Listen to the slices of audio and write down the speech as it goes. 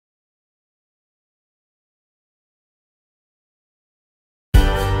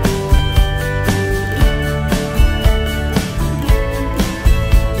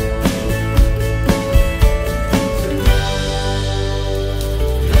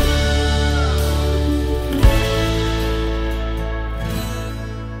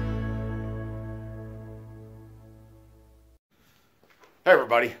Hi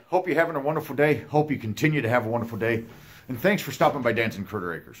everybody, hope you're having a wonderful day. Hope you continue to have a wonderful day. And thanks for stopping by Dancing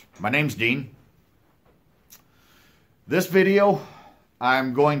Critter Acres. My name's Dean. This video,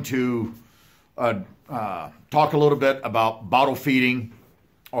 I'm going to talk a little bit about bottle feeding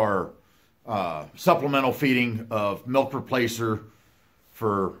or supplemental feeding of milk replacer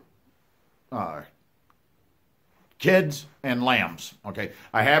for kids and lambs. Okay,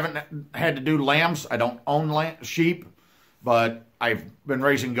 I haven't had to do lambs. I don't own sheep, but I've been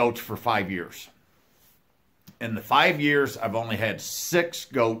raising goats for 5 years. In the 5 years, I've only had 6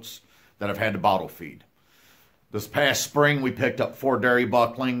 goats that I've had to bottle feed. This past spring, we picked up 4 dairy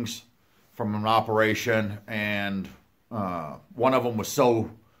bucklings from an operation, and one of them was so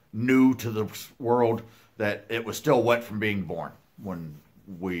new to the world that it was still wet from being born when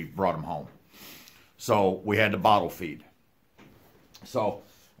we brought him home. So we had to bottle feed. So,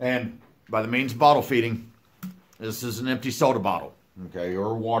 and by the means of bottle feeding, this is an empty soda bottle, okay, or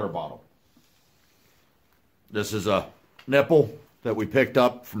a water bottle. This is a nipple that we picked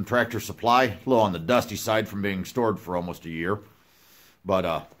up from Tractor Supply, a little on the dusty side from being stored for almost a year.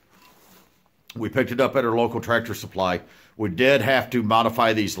 But we picked it up at our local Tractor Supply. We did have to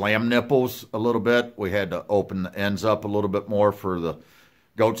modify these lamb nipples a little bit. We had to open the ends up a little bit more for the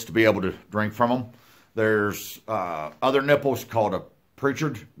goats to be able to drink from them. There's other nipples called a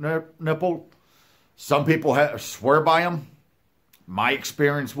preacher nipple. Some people swear by them. My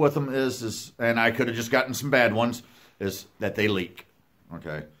experience with them is, and I could have just gotten some bad ones, is that they leak.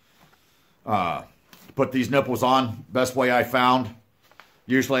 Okay. Put these nipples on, best way I found.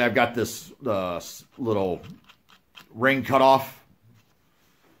 Usually I've got this little ring cut off.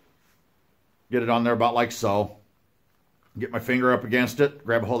 Get it on there about like so. Get my finger up against it,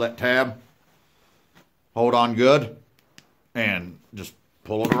 grab a hold of that tab, hold on good, and just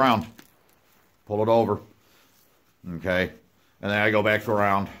pull it around. Pull it over. Okay. And then I go back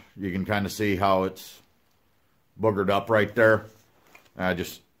around. You can kind of see how it's boogered up right there. And I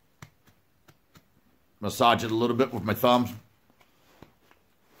just massage it a little bit with my thumbs.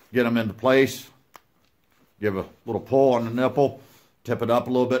 Get them into place. Give a little pull on the nipple. Tip it up a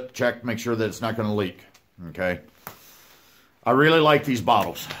little bit. Check, make sure that it's not going to leak. Okay. I really like these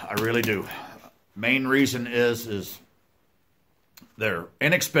bottles. I really do. Main reason is they're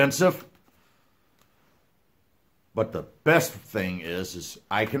inexpensive. But the best thing is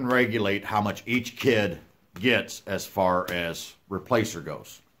I can regulate how much each kid gets as far as replacer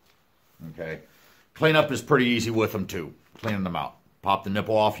goes. Okay. Cleanup is pretty easy with them too. Cleaning them out. Pop the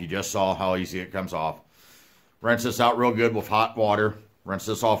nipple off. You just saw how easy it comes off. Rinse this out real good with hot water. Rinse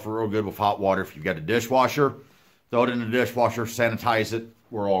this off real good with hot water. If you've got a dishwasher, throw it in the dishwasher, sanitize it.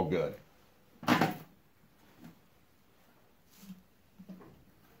 We're all good.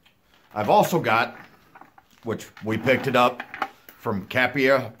 I've also got, which we picked it up from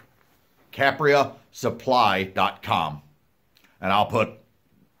CapriaSupply.com. And I'll put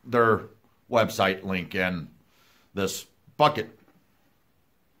their website link in this bucket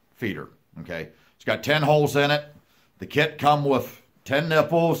feeder. Okay. It's got 10 holes in it. The kit come with 10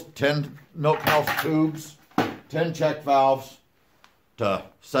 nipples, 10 milk house tubes, 10 check valves to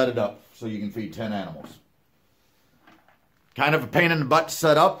set it up so you can feed 10 animals. Kind of a pain in the butt to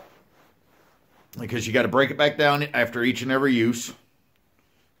set up, because you got to break it back down after each and every use.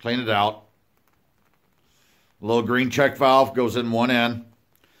 Clean it out. A little green check valve goes in one end.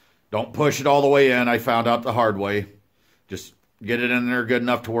 Don't push it all the way in. I found out the hard way. Just get it in there good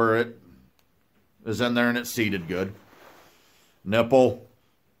enough to where it is in there and it's seated good. Nipple,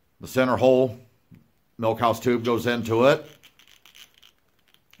 the center hole, milk house tube goes into it.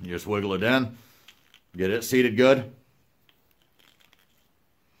 You just wiggle it in. Get it seated good.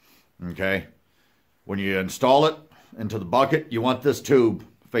 Okay. When you install it into the bucket, you want this tube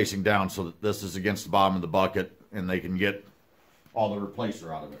facing down so that this is against the bottom of the bucket and they can get all the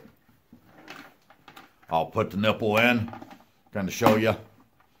replacer out of it. I'll put the nipple in, kind of show you.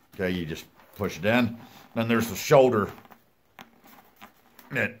 Okay, you just push it in. Then there's the shoulder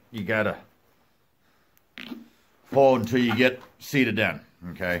that you got to pull until you get seated in.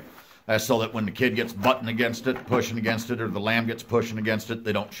 Okay, that's so that when the kid gets butting against it, pushing against it, or the lamb gets pushing against it,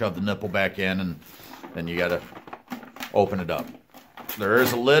 they don't shove the nipple back in, and then you got to open it up. There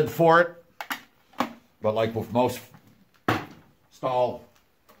is a lid for it, but like with most stall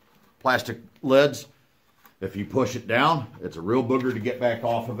plastic lids, if you push it down, it's a real booger to get back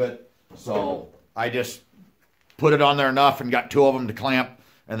off of it. So I just put it on there enough and got 2 of them to clamp,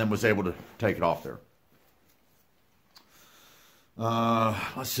 and then was able to take it off there.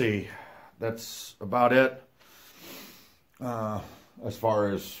 Let's see. That's about it. As far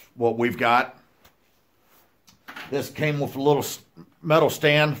as what we've got. This came with a little metal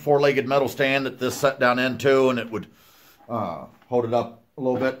stand, four-legged metal stand that this set down into, and it would hold it up a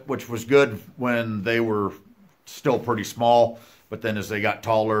little bit, which was good when they were still pretty small. But then as they got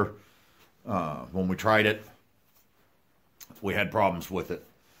taller, when we tried it, we had problems with it.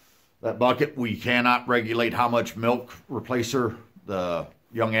 That bucket, we cannot regulate how much milk replacer the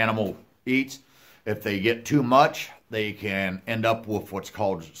young animal eats. If they get too much, they can end up with what's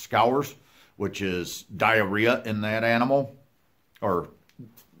called scours, which is diarrhea in that animal, or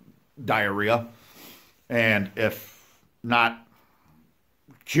diarrhea. And if not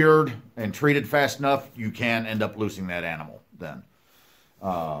cured and treated fast enough, you can end up losing that animal then.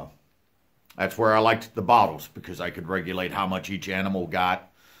 That's where I liked the bottles, because I could regulate how much each animal got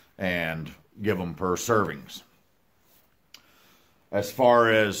and give them per servings. As far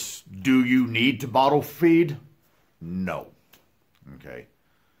as, do you need to bottle feed? No. Okay.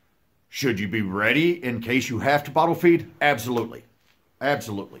 Should you be ready in case you have to bottle feed? Absolutely.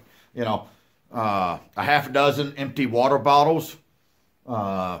 Absolutely. You know, a half a dozen empty water bottles,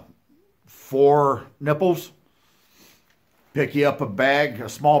 4 nipples. Pick you up a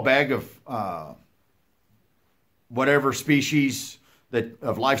small bag of whatever species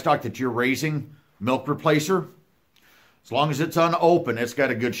of livestock that you're raising, milk replacer. As long as it's unopened, it's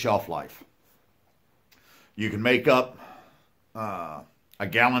got a good shelf life. You can make up a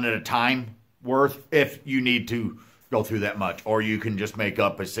gallon at a time worth if you need to go through that much. Or you can just make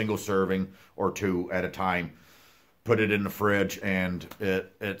up a single serving or 2 at a time, put it in the fridge, and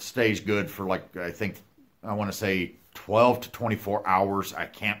it stays good for, like, I want to say 12 to 24 hours. I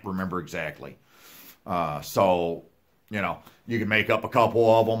can't remember exactly. So, you know, you can make up a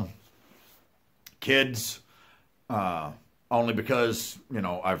couple of them. Kids, only because, you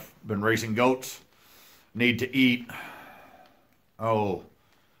know, I've been raising goats, need to eat,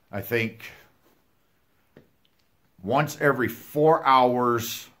 I think once every 4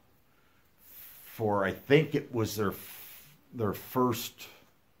 hours for, I think it was their first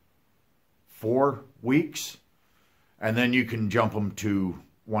 4 weeks. And then you can jump them to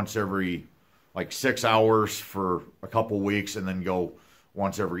once every, like, 6 hours for a couple weeks, and then go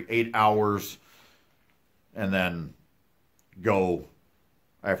once every 8 hours, and then go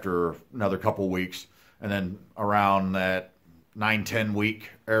after another couple weeks. And then around that 9-10 week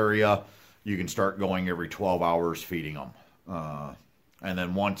area, you can start going every 12 hours feeding them. And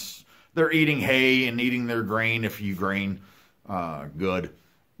then once they're eating hay and eating their grain, if you grain good,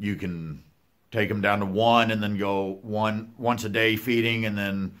 you can take them down to 1, and then go once a day feeding, and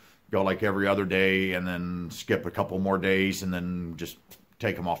then go like every other day, and then skip a couple more days, and then just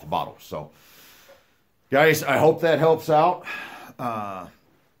take them off the bottle. So, guys, I hope that helps out.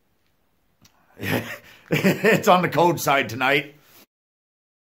 It's on the cold side tonight.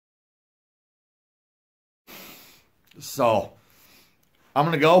 So, I'm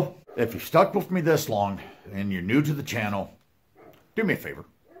going to go. If you've stuck with me this long and you're new to the channel, do me a favor.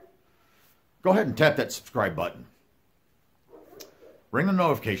 Go ahead and tap that subscribe button. Ring the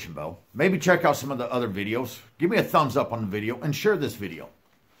notification bell. Maybe check out some of the other videos. Give me a thumbs up on the video and share this video.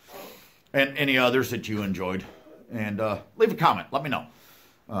 And any others that you enjoyed. And leave a comment. Let me know.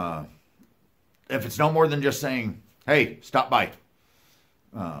 If it's no more than just saying, hey, stop by.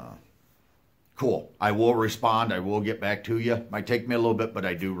 Cool. I will respond. I will get back to you. Might take me a little bit, but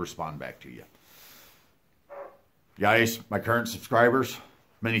I do respond back to you. Guys, my current subscribers,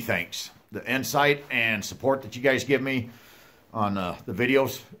 many thanks. The insight and support that you guys give me on the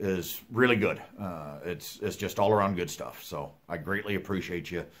videos is really good. It's just all around good stuff. So I greatly appreciate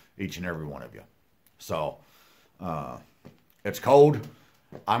you, each and every one of you. So it's cold.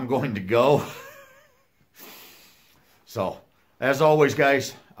 I'm going to go. So as always,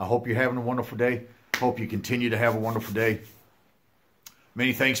 guys, I hope you're having a wonderful day. Hope you continue to have a wonderful day.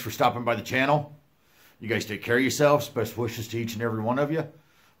 Many thanks for stopping by the channel. You guys take care of yourselves. Best wishes to each and every one of you.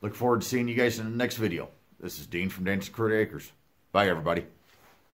 Look forward to seeing you guys in the next video. This is Dean from Dan's Security Acres. Bye, everybody.